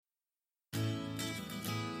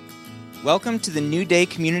Welcome to the New Day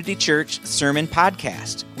Community Church Sermon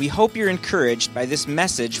Podcast. We hope you're encouraged by this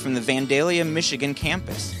message from the Vandalia, Michigan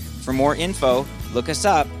campus. For more info, look us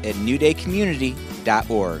up at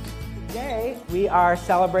newdaycommunity.org. Today, we are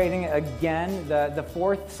celebrating again the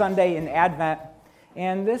fourth Sunday in Advent.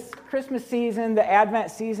 And this Christmas season, the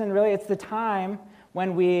Advent season, really, it's the time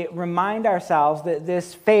when we remind ourselves that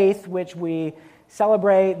this faith which we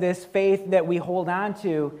celebrate, this faith that we hold on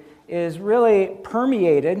to, is really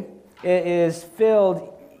permeated. It is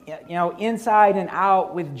filled, inside and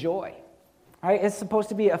out with joy. Right? It's supposed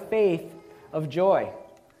to be a faith of joy.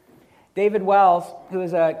 David Wells, who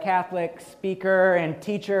is a Catholic speaker and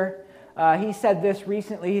teacher, he said this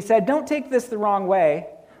recently. He said, "Don't take this the wrong way,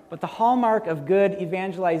 but the hallmark of good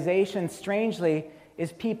evangelization, strangely,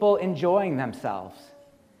 is people enjoying themselves.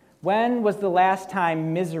 When was the last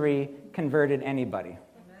time misery converted anybody?"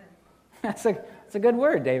 That's a good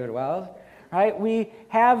word, David Wells. Right? We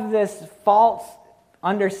have this false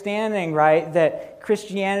understanding, right, that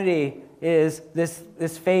Christianity is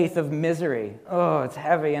this faith of misery. Oh, it's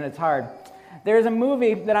heavy and it's hard. There's a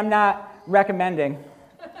movie that I'm not recommending.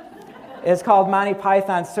 It's called Monty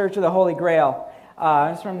Python's Search of the Holy Grail.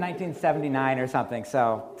 It's from 1979 or something,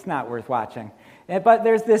 so it's not worth watching. But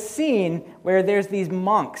there's this scene where there's these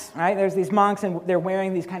monks, right? There's these monks, and they're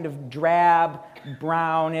wearing these kind of drab,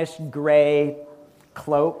 brownish, gray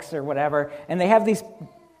cloaks or whatever, and they have these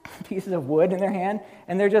pieces of wood in their hand,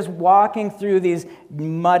 and they're just walking through these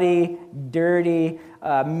muddy, dirty,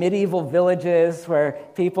 medieval villages where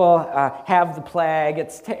people have the plague.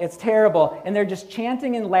 It's terrible, and they're just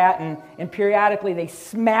chanting in Latin, and periodically they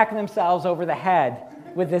smack themselves over the head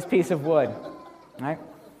with this piece of wood, right?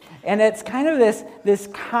 And it's kind of this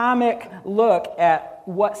comic look at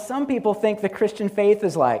what some people think the Christian faith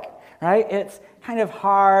is like, right? It's kind of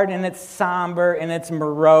hard, and it's somber, and it's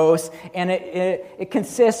morose, and it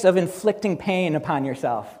consists of inflicting pain upon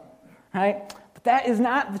yourself, right? But that is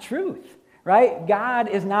not the truth, right? God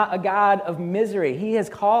is not a God of misery. He has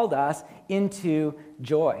called us into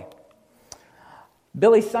joy.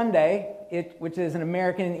 Billy Sunday, which is an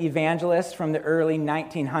American evangelist from the early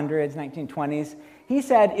 1900s, 1920s, he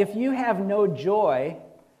said, if you have no joy,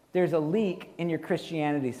 there's a leak in your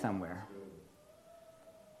Christianity somewhere.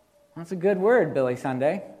 That's a good word, Billy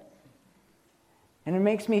Sunday. And it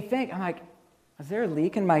makes me think, I'm like, is there a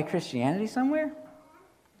leak in my Christianity somewhere?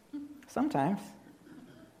 Sometimes.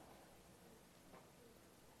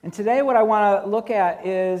 And today what I want to look at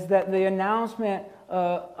is that the announcement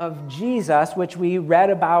of Jesus, which we read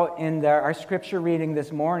about in our scripture reading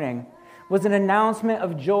this morning, was an announcement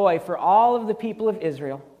of joy for all of the people of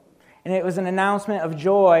Israel. And it was an announcement of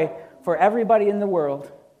joy for everybody in the world.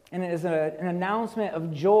 And it is an announcement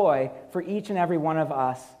of joy for each and every one of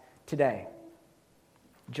us today.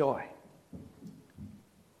 Joy.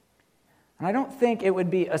 And I don't think it would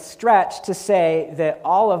be a stretch to say that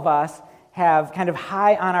all of us have kind of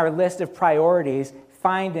high on our list of priorities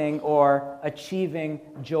finding or achieving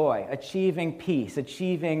joy, achieving peace,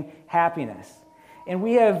 achieving happiness. And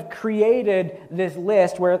we have created this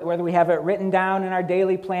list, whether we have it written down in our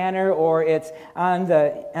daily planner or it's on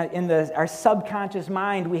our subconscious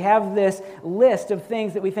mind. We have this list of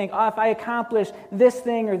things that we think, if I accomplish this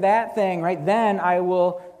thing or that thing, right, then I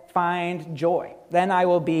will find joy. Then I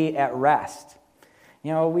will be at rest.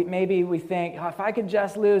 Maybe we think, if I could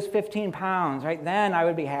just lose 15 pounds, right, then I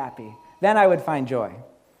would be happy. Then I would find joy.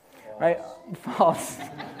 Right? False.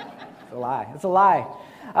 It's a lie. It's a lie.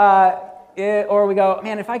 Or we go,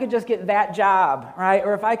 man, if I could just get that job, right?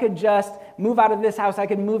 Or if I could just move out of this house, I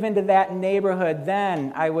could move into that neighborhood,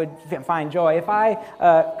 then I would find joy. If I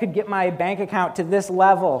could get my bank account to this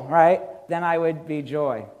level, right? Then I would be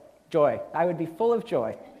joy. I would be full of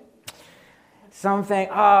joy. Some think,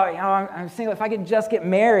 I'm single. If I could just get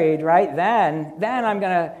married, right? Then I'm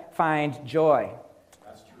going to find joy.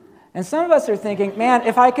 That's true. And some of us are thinking, man,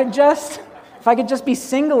 if I could just be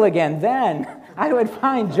single again, then I would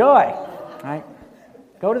find joy. Right?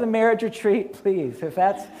 Go to the marriage retreat, please, if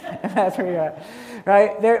that's where you're at.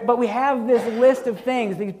 Right? But we have this list of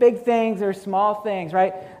things, these big things or small things,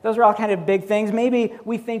 right? Those are all kind of big things. Maybe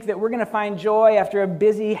we think that we're going to find joy after a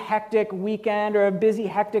busy, hectic weekend or a busy,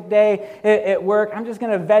 hectic day at work. I'm just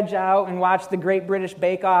going to veg out and watch the Great British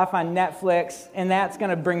Bake Off on Netflix, and that's going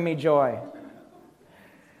to bring me joy.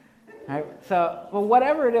 Right? So,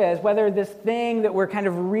 whatever it is, whether this thing that we're kind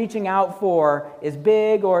of reaching out for is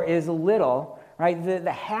big or is little, right?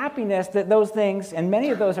 The happiness that those things, and many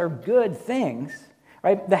of those are good things,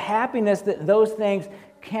 right? The happiness that those things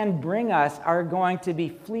can bring us are going to be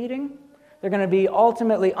fleeting. They're going to be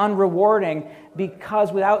ultimately unrewarding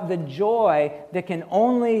because without the joy that can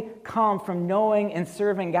only come from knowing and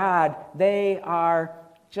serving God, they are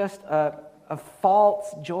just a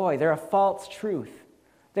false joy. They're a false truth.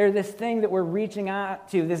 They're this thing that we're reaching out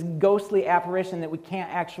to, this ghostly apparition that we can't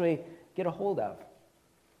actually get a hold of.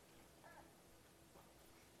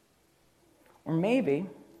 Or maybe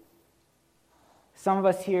some of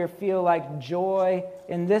us here feel like joy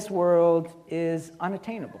in this world is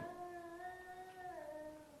unattainable.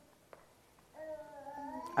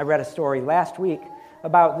 I read a story last week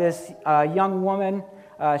about this young woman.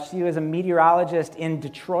 She was a meteorologist in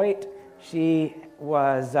Detroit. She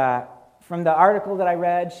was, from the article that I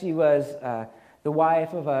read, she was the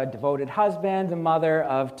wife of a devoted husband, the mother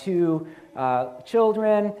of 2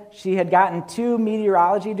 children. She had gotten 2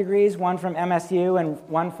 meteorology degrees, one from MSU and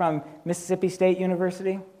one from Mississippi State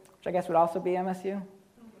University, which I guess would also be MSU.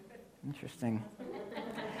 Interesting.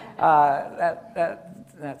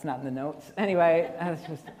 That's not in the notes. Anyway, that's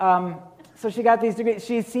just, so she got these degrees.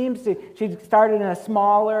 She started in a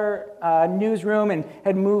smaller newsroom and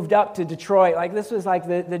had moved up to Detroit. Like this was like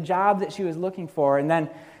the job that she was looking for. And then,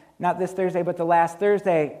 not this Thursday, but the last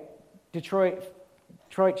Thursday, Detroit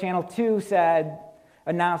Channel 2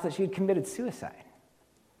 announced that she had committed suicide.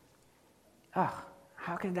 Oh,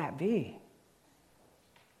 how could that be?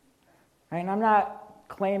 Right? And I'm not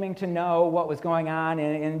claiming to know what was going on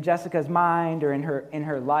in Jessica's mind or in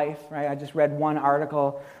her life, right? I just read one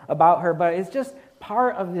article about her, but it's just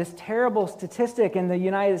part of this terrible statistic in the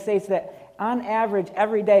United States that on average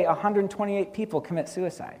every day 128 people commit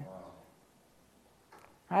suicide.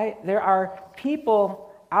 Right? There are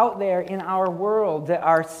people out there in our world that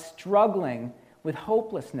are struggling with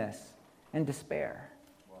hopelessness and despair.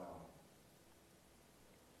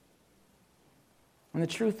 And the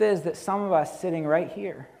truth is that some of us sitting right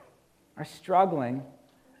here are struggling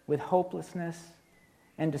with hopelessness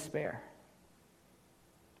and despair.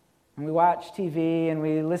 And we watch TV and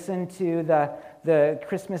we listen to the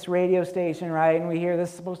Christmas radio station, right? And we hear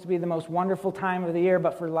this is supposed to be the most wonderful time of the year,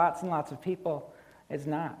 but for lots and lots of people, it's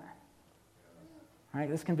not. Right?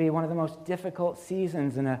 This can be one of the most difficult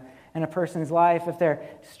seasons in a person's life if they're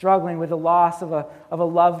struggling with the loss of a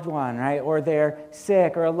loved one, right? Or they're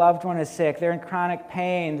sick, or a loved one is sick. They're in chronic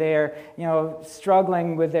pain. They're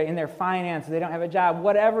struggling in their finances. They don't have a job.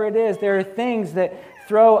 Whatever it is, there are things that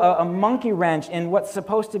throw a monkey wrench in what's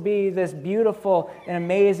supposed to be this beautiful and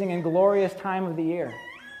amazing and glorious time of the year.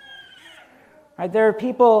 Right? There are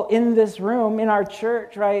people in this room, in our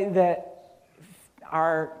church, right, that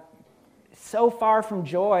are so far from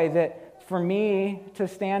joy that for me to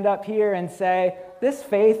stand up here and say, this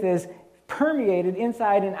faith is permeated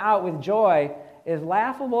inside and out with joy, is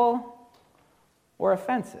laughable or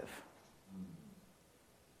offensive.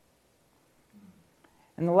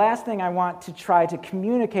 And the last thing I want to try to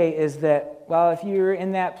communicate is that, well, if you're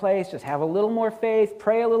in that place, just have a little more faith,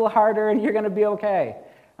 pray a little harder, and you're going to be okay.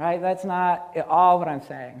 Right? That's not at all what I'm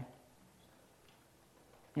saying.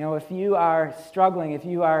 If you are struggling, if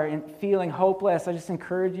you are feeling hopeless, I just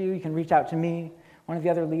encourage you. You can reach out to me, one of the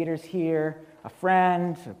other leaders here, a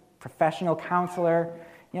friend, a professional counselor.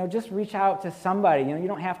 Just reach out to somebody. You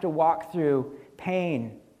don't have to walk through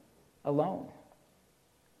pain alone.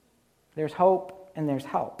 There's hope and there's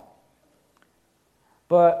help.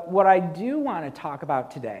 But what I do want to talk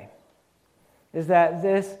about today is that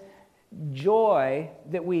this joy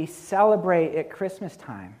that we celebrate at Christmas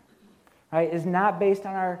time, right, is not based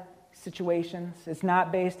on our situations. It's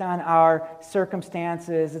not based on our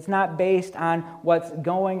circumstances. It's not based on what's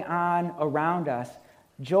going on around us.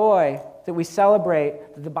 Joy that we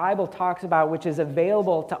celebrate, that the Bible talks about, which is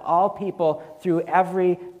available to all people through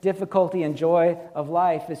every difficulty and joy of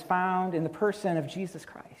life, is found in the person of Jesus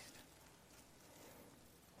Christ.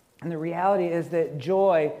 And the reality is that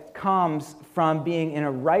joy comes from being in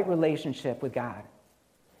a right relationship with God.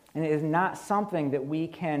 And it is not something that we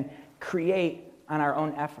can create on our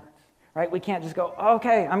own efforts, right? We can't just go,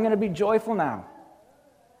 okay, I'm going to be joyful now,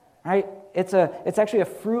 right? It's actually a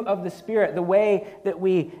fruit of the Spirit. The way that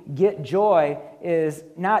we get joy is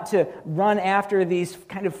not to run after these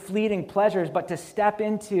kind of fleeting pleasures, but to step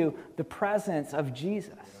into the presence of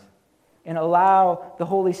Jesus and allow the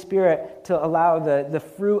Holy Spirit to allow the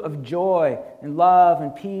fruit of joy and love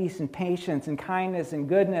and peace and patience and kindness and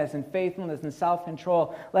goodness and faithfulness and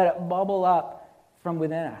self-control, let it bubble up from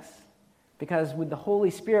within us. Because with the Holy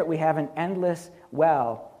Spirit, we have an endless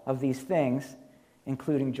well of these things,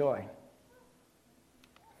 including joy.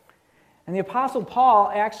 And the Apostle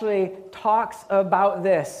Paul actually talks about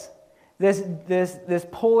this this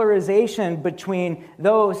polarization between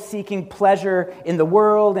those seeking pleasure in the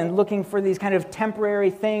world and looking for these kind of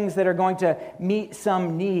temporary things that are going to meet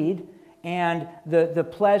some need, and the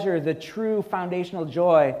pleasure, the true foundational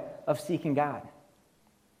joy of seeking God.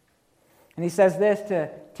 And he says this to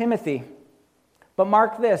Timothy, "But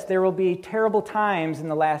mark this, there will be terrible times in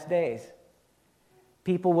the last days.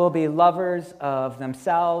 People will be lovers of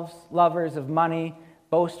themselves, lovers of money,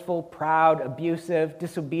 boastful, proud, abusive,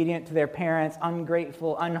 disobedient to their parents,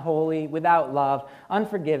 ungrateful, unholy, without love,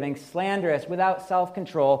 unforgiving, slanderous, without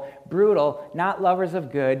self-control, brutal, not lovers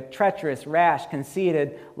of good, treacherous, rash,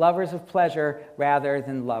 conceited, lovers of pleasure rather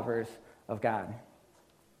than lovers of God."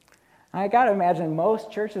 I got to imagine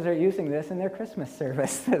most churches are using this in their Christmas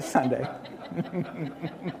service this Sunday.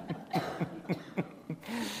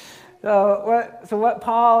 So what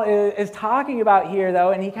Paul is talking about here, though,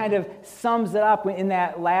 and he kind of sums it up in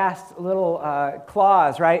that last little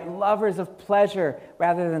clause, right? Lovers of pleasure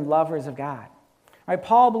rather than lovers of God. Right?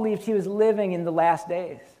 Paul believed he was living in the last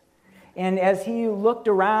days. And as he looked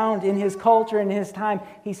around in his culture and his time,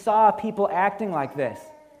 he saw people acting like this.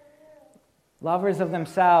 Lovers of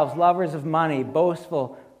themselves, lovers of money,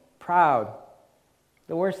 boastful, proud.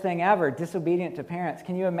 The worst thing ever, disobedient to parents.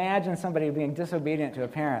 Can you imagine somebody being disobedient to a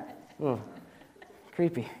parent? Ooh,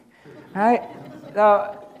 creepy, right?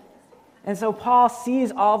 And so Paul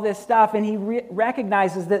sees all this stuff, and he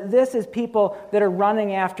recognizes that this is people that are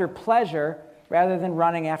running after pleasure rather than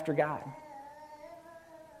running after God.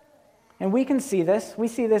 And we can see this. We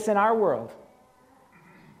see this in our world.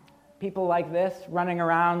 People like this running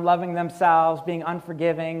around, loving themselves, being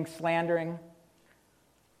unforgiving, slandering.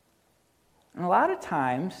 And a lot of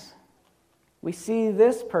times, we see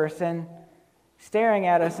this person staring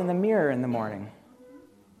at us in the mirror in the morning.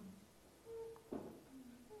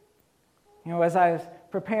 You know, as I was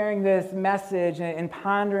preparing this message and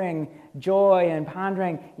pondering joy and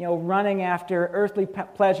pondering, running after earthly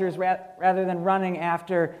pleasures rather than running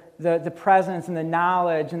after the presence and the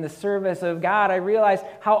knowledge and the service of God, I realized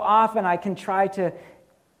how often I can try to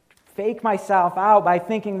fake myself out by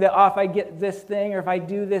thinking that, if I get this thing or if I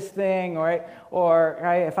do this thing or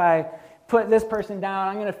if I put this person down,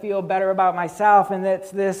 I'm going to feel better about myself. And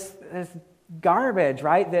that's this garbage,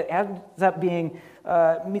 right, that ends up being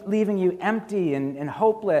leaving you empty and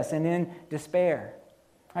hopeless and in despair.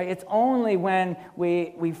 Right? It's only when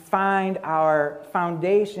we find our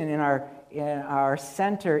foundation in our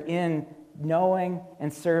center in knowing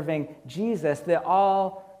and serving Jesus that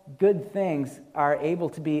all good things are able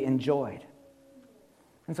to be enjoyed.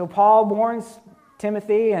 And so Paul warns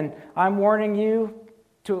Timothy, and I'm warning you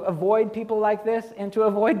to avoid people like this and to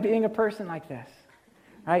avoid being a person like this.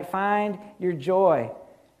 Right? Find your joy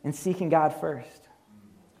in seeking God first.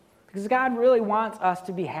 Because God really wants us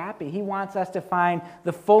to be happy. He wants us to find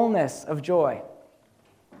the fullness of joy.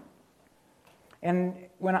 And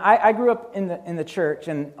when I grew up in the church,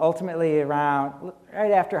 and ultimately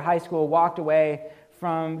right after high school, walked away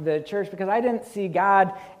from the church because I didn't see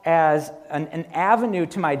God as an avenue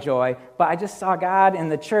to my joy, but I just saw God in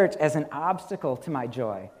the church as an obstacle to my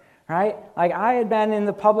joy, right? Like, I had been in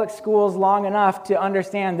the public schools long enough to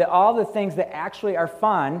understand that all the things that actually are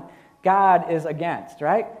fun, God is against,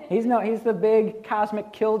 right? He's the big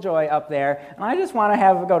cosmic killjoy up there, and I just want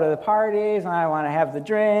to go to the parties, and I want to have the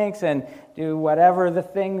drinks and do whatever the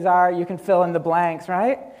things are. You can fill in the blanks,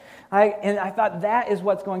 right? And I thought that is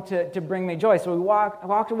what's going to bring me joy. So we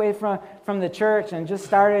walked away from the church and just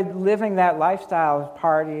started living that lifestyle of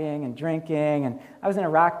partying and drinking. And I was in a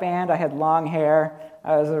rock band. I had long hair.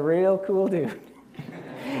 I was a real cool dude.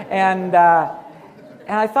 And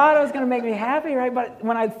I thought it was going to make me happy, right? But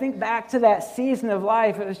when I think back to that season of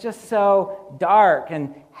life, it was just so dark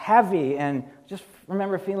and heavy, and just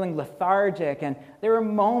remember feeling lethargic. And there were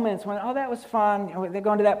moments when, that was fun.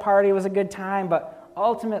 Going to that party was a good time, but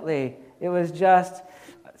ultimately, it was just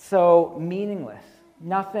so meaningless.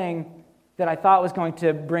 Nothing that I thought was going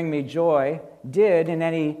to bring me joy did in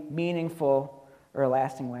any meaningful or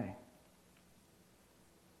lasting way.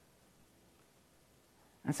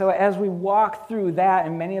 And so as we walk through that,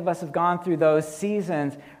 and many of us have gone through those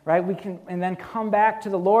seasons, right, and then come back to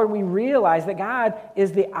the Lord, we realize that God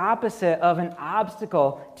is the opposite of an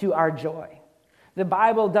obstacle to our joy. The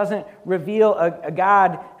Bible doesn't reveal a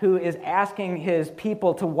God who is asking his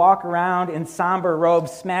people to walk around in somber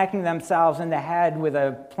robes, smacking themselves in the head with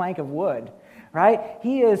a plank of wood, right?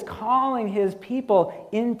 He is calling his people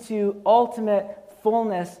into ultimate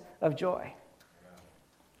fullness of joy.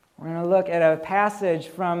 We're going to look at a passage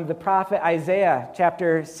from the prophet Isaiah,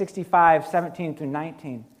 chapter 65, 17 through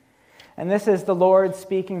 19. And this is the Lord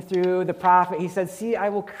speaking through the prophet. He said, "See, I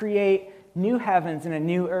will create new heavens and a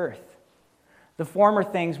new earth. The former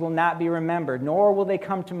things will not be remembered, nor will they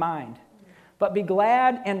come to mind. But be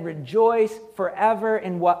glad and rejoice forever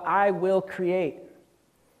in what I will create.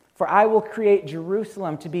 For I will create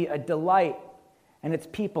Jerusalem to be a delight and its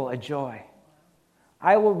people a joy.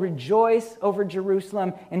 I will rejoice over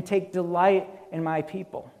Jerusalem and take delight in my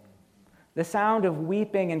people. The sound of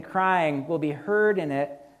weeping and crying will be heard in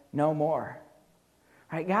it no more.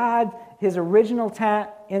 Right? God, his original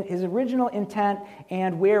intent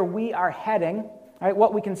and where we are heading, right,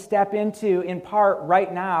 what we can step into in part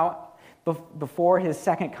right now before his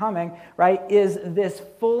second coming, right, is this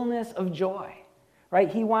fullness of joy.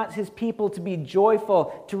 Right? He wants his people to be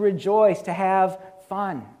joyful, to rejoice, to have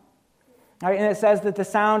fun. Right? And it says that the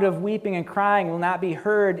sound of weeping and crying will not be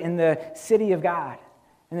heard in the city of God,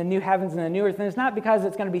 in the new heavens and the new earth. And it's not because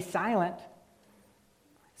it's going to be silent.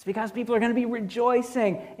 It's because people are going to be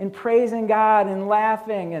rejoicing and praising God and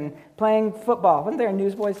laughing and playing football. Wasn't there a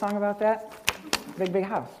Newsboys song about that? Big, big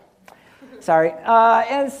house. Sorry.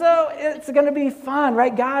 And so it's going to be fun,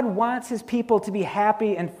 right? God wants his people to be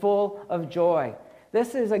happy and full of joy.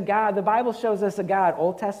 This is a God, the Bible shows us a God,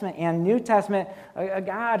 Old Testament and New Testament, a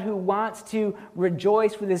God who wants to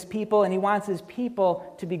rejoice with his people, and he wants his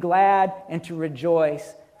people to be glad and to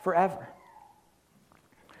rejoice forever.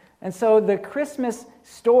 And so the Christmas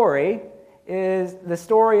story is the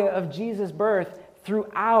story of Jesus' birth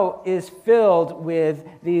throughout is filled with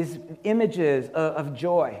these images of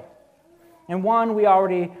joy. And one we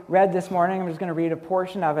already read this morning. I'm just going to read a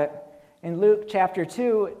portion of it. In Luke chapter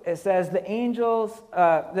 2, it says, the angels,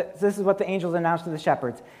 this is what the angels announced to the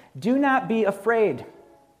shepherds. Do not be afraid.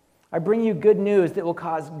 I bring you good news that will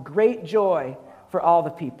cause great joy for all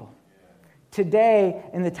the people. Today,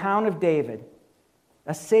 in the town of David,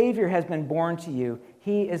 a Savior has been born to you.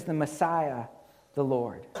 He is the Messiah, the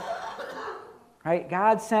Lord. Right?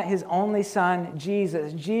 God sent his only son,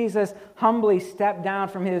 Jesus. Jesus humbly stepped down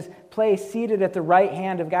from his place, seated at the right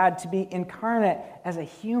hand of God, to be incarnate as a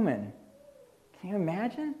human. Can you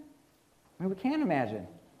imagine? I mean, we can't imagine.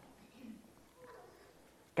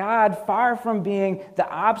 God, far from being the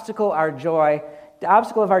obstacle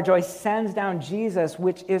of our joy, sends down Jesus,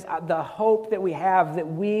 which is the hope that we have that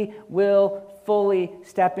we will fully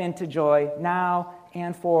step into joy now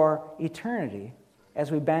and for eternity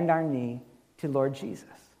as we bend our knee to Lord Jesus.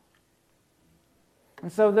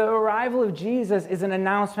 And so the arrival of Jesus is an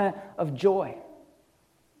announcement of joy.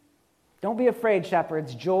 Don't be afraid,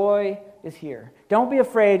 shepherds. Joy is here. Don't be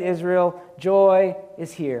afraid, Israel. Joy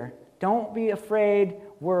is here. Don't be afraid,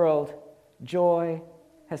 world. Joy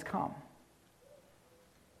has come.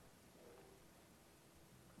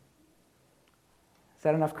 Is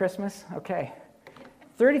that enough Christmas? Okay.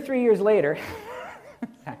 33 years later,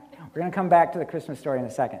 we're going to come back to the Christmas story in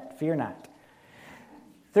a second. Fear not.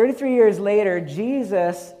 33 years later,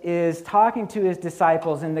 Jesus is talking to his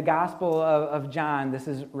disciples in the Gospel of John. This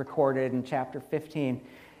is recorded in chapter 15.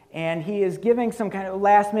 And he is giving some kind of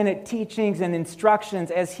last-minute teachings and instructions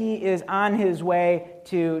as he is on his way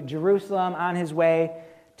to Jerusalem, on his way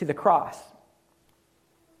to the cross.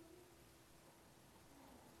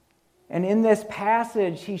 And in this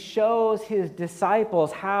passage, he shows his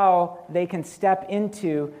disciples how they can step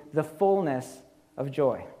into the fullness of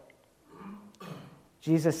joy.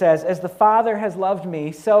 Jesus says, as the Father has loved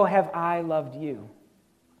me, so have I loved you.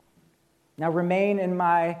 Now remain in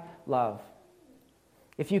my love.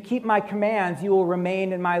 If you keep my commands, you will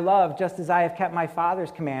remain in my love, just as I have kept my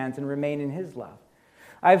Father's commands and remain in his love.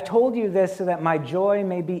 I have told you this so that my joy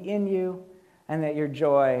may be in you and that your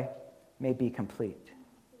joy may be complete.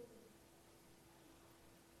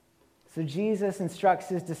 So Jesus instructs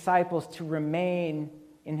his disciples to remain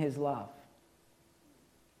in his love.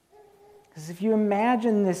 Because if you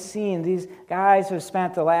imagine this scene, these guys have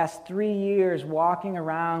spent the last 3 years walking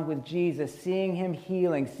around with Jesus, seeing him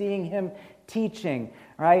healing, seeing him teaching,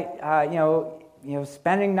 right?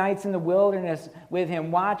 Spending nights in the wilderness with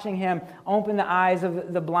him, watching him open the eyes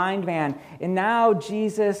of the blind man. And now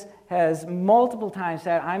Jesus has multiple times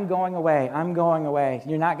said, I'm going away, I'm going away.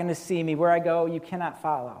 You're not going to see me. Where I go, you cannot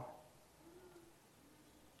follow.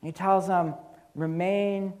 He tells them,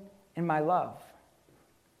 remain in my love.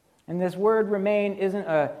 And this word remain isn't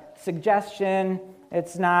a suggestion.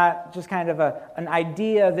 It's not just kind of an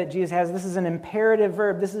idea that Jesus has. This is an imperative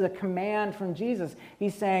verb. This is a command from Jesus.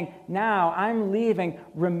 He's saying, now I'm leaving.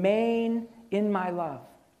 Remain in my love.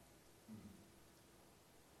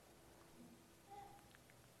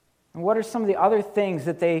 And what are some of the other things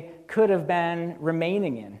that they could have been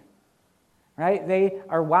remaining in? right? They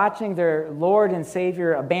are watching their Lord and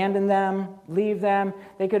Savior abandon them, leave them.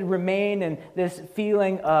 They could remain in this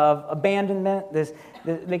feeling of abandonment.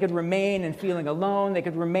 They could remain in feeling alone. They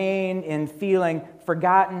could remain in feeling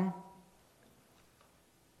forgotten.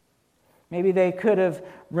 Maybe they could have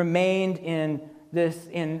remained in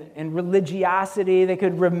religiosity. They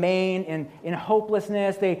could remain in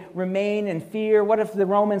hopelessness. They remain in fear. What if the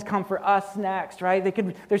Romans come for us next, right?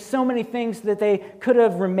 There's so many things that they could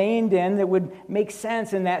have remained in that would make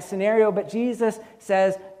sense in that scenario, but Jesus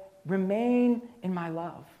says, remain in my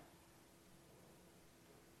love.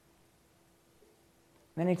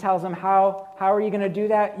 Then he tells them, how are you going to do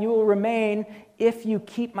that? You will remain if you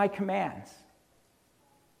keep my commands.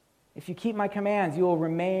 If you keep my commands, you will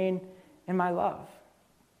remain in my love.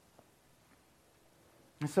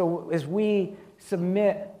 And so as we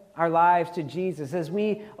submit our lives to Jesus, as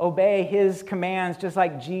we obey his commands just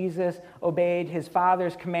like Jesus obeyed his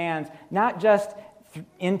Father's commands, not just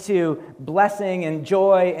into blessing and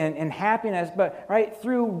joy and happiness, but right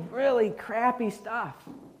through really crappy stuff.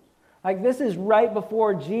 Like this is right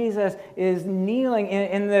before Jesus is kneeling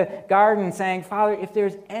in the garden saying, Father, if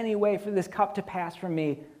there's any way for this cup to pass from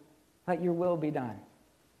me, let your will be done.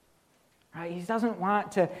 Right? He doesn't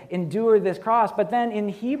want to endure this cross. But then in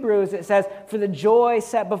Hebrews it says, for the joy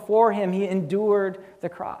set before him, he endured the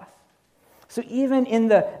cross. So even in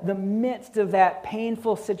the midst of that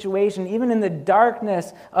painful situation, even in the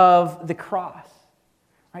darkness of the cross,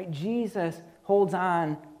 right, Jesus holds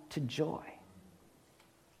on to joy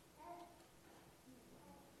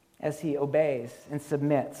as he obeys and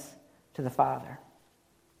submits to the Father.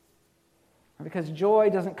 Because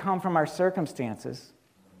joy doesn't come from our circumstances.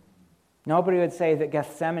 Nobody would say that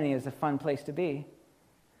Gethsemane is a fun place to be.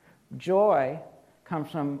 Joy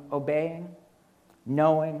comes from obeying,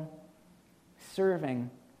 knowing,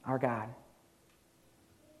 serving our God.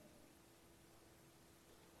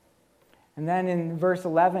 And then in verse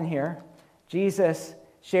 11 here, Jesus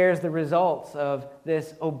shares the results of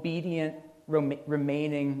this obedient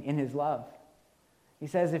remaining in his love. He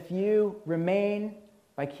says, if you remain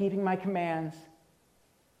by keeping my commands,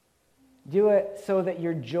 do it so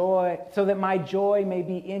that my joy may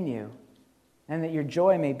be in you, and that your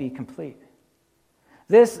joy may be complete.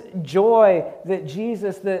 This joy that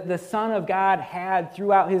Jesus, the Son of God, had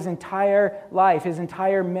throughout his entire life, his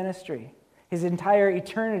entire ministry, his entire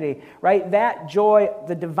eternity, right? That joy,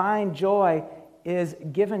 the divine joy, is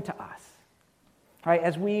given to us, right?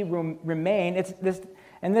 As we remain,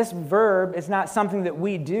 this verb is not something that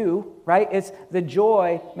we do, right? It's the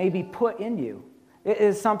joy may be put in you. It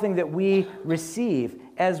is something that we receive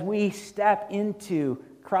as we step into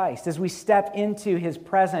Christ, as we step into his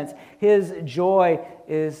presence. His joy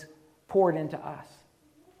is poured into us.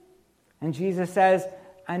 And Jesus says,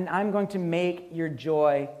 and I'm going to make your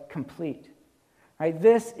joy complete. Right?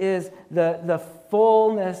 This is the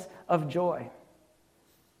fullness of joy.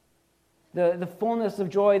 The fullness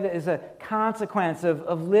of joy that is a consequence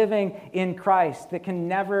of living in Christ that can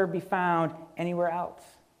never be found anywhere else.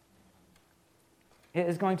 It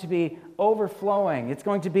is going to be overflowing. It's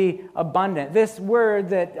going to be abundant. This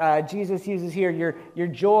word that Jesus uses here, your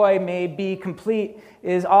joy may be complete,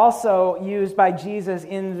 is also used by Jesus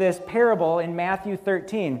in this parable in Matthew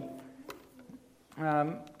 13.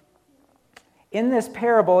 In this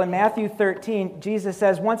parable, in Matthew 13, Jesus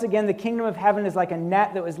says, once again, the kingdom of heaven is like a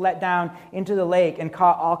net that was let down into the lake and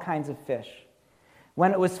caught all kinds of fish.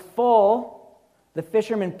 When it was full, the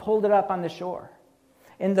fishermen pulled it up on the shore.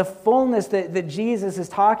 And the fullness that Jesus is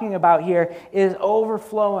talking about here is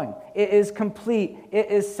overflowing. It is complete.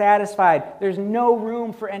 It is satisfied. There's no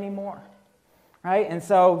room for any more. Right? And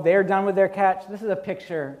so they're done with their catch. This is a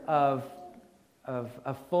picture of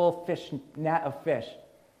a full net of fish.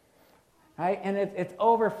 Right? And it's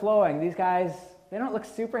overflowing. These guys, they don't look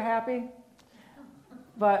super happy.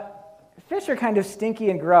 But fish are kind of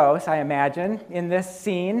stinky and gross, I imagine, in this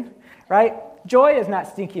scene. Right? Joy is not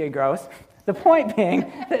stinky and gross. The point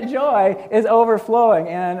being that joy is overflowing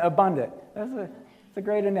and abundant. That's a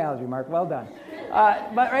great analogy, Mark. Well done.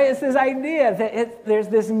 But right, it's this idea that there's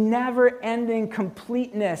this never-ending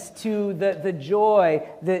completeness to the joy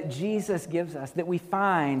that Jesus gives us, that we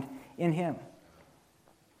find in him.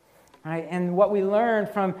 Right? And what we learn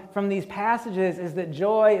from these passages is that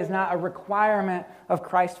joy is not a requirement of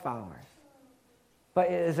Christ followers, but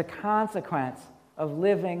it is a consequence of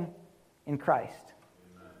living in Christ.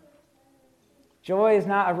 Joy is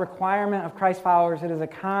not a requirement of Christ followers. It is a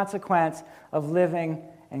consequence of living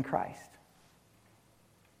in Christ.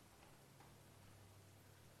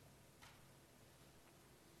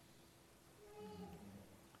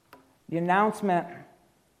 The announcement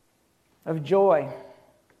of joy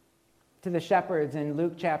to the shepherds in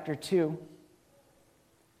Luke chapter 2.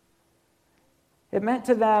 It meant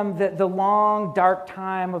to them that the long, dark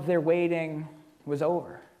time of their waiting was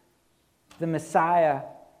over. The Messiah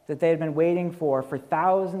that they had been waiting for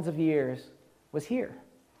thousands of years was here,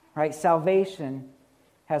 right? Salvation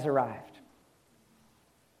has arrived.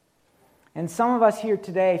 And some of us here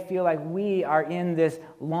today feel like we are in this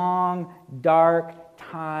long, dark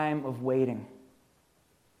time of waiting.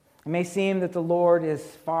 It may seem that the Lord is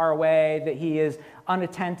far away, that he is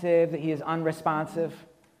unattentive, that he is unresponsive.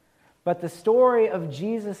 But the story of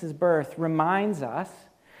Jesus' birth reminds us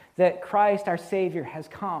that Christ, our Savior, has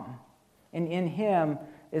come, and in him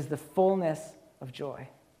is the fullness of joy.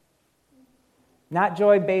 Not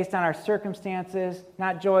joy based on our circumstances,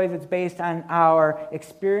 not joy that's based on our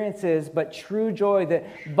experiences, but true joy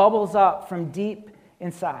that bubbles up from deep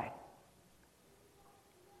inside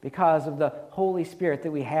because of the Holy Spirit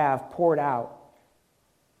that we have poured out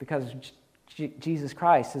because Jesus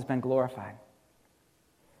Christ has been glorified.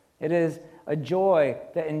 It is a joy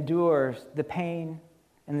that endures the pain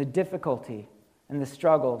and the difficulty and the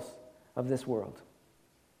struggles of this world.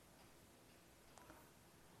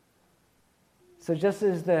 So just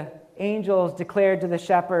as the angels declared to the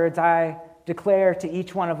shepherds, I declare to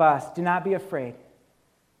each one of us, do not be afraid.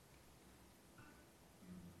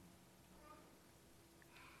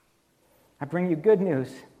 I bring you good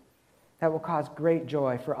news that will cause great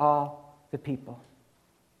joy for all the people.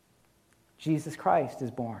 Jesus Christ is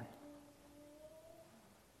born.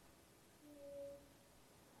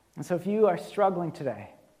 And so if you are struggling today,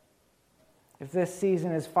 if this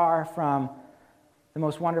season is far from the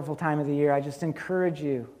most wonderful time of the year, I just encourage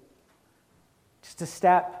you just to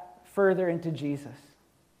step further into Jesus.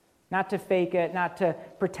 Not to fake it, not to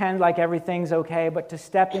pretend like everything's okay, but to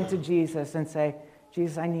step into Jesus and say,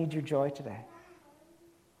 Jesus, I need your joy today.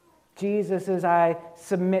 Jesus, as I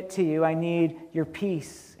submit to you, I need your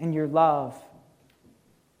peace and your love.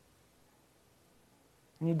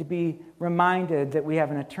 I need to be reminded that we have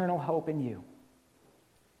an eternal hope in you.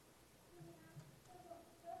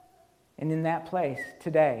 And in that place,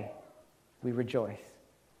 today, we rejoice.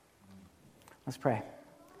 Let's pray.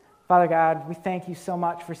 Father God, we thank you so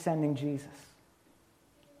much for sending Jesus.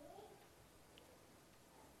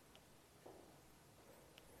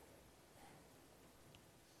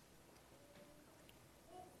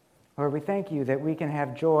 Lord, we thank you that we can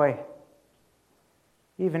have joy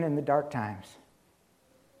even in the dark times.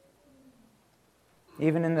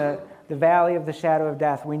 Even in the valley of the shadow of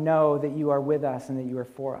death, we know that you are with us and that you are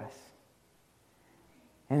for us.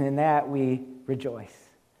 And in that we rejoice.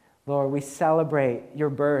 Lord, we celebrate your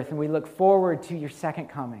birth and we look forward to your second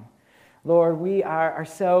coming. Lord, we are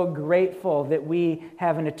so grateful that we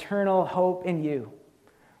have an eternal hope in you.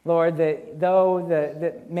 Lord, that though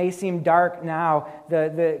that may seem dark now,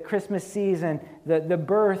 the Christmas season, the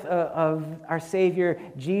birth of our Savior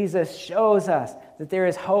Jesus shows us that there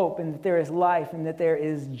is hope and that there is life and that there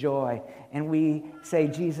is joy. And we say,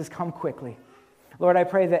 Jesus, come quickly. Lord, I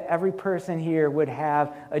pray that every person here would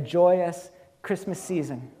have a joyous Christmas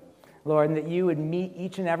season. Lord, and that you would meet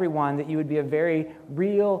each and every one, that you would be a very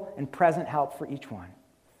real and present help for each one.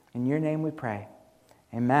 In your name we pray.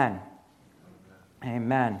 Amen.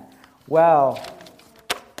 Amen. Well,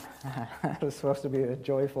 that was supposed to be a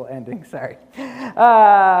joyful ending. Sorry.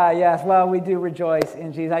 Yes, well, we do rejoice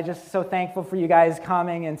in Jesus. I'm just so thankful for you guys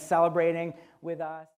coming and celebrating with us.